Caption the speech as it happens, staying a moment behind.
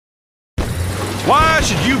Why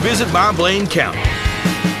should you visit my Blaine County?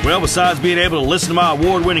 Well, besides being able to listen to my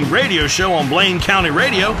award-winning radio show on Blaine County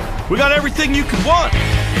Radio, we got everything you could want.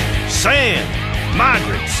 Sand,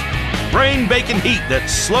 migrants, brain-baking heat that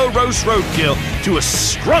slow roast roadkill to a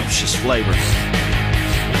scrumptious flavor.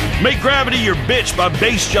 Make gravity your bitch by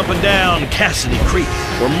base jumping down Cassidy Creek,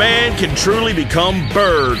 where man can truly become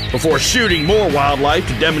bird before shooting more wildlife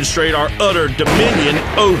to demonstrate our utter dominion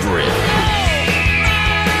over it.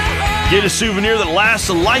 Get a souvenir that lasts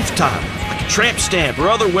a lifetime, like a tramp stamp or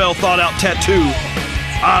other well-thought-out tattoo.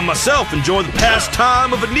 I myself enjoy the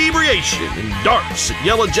pastime of inebriation in darts at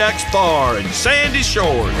Yellow Jack's Bar and sandy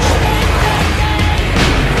shores.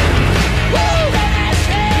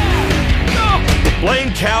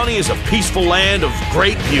 Blaine County is a peaceful land of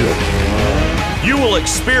great beauty. You will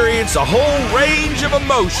experience a whole range of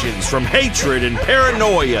emotions from hatred and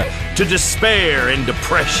paranoia to despair and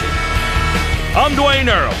depression. I'm Dwayne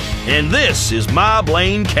Earl, and this is my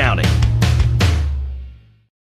Blaine County.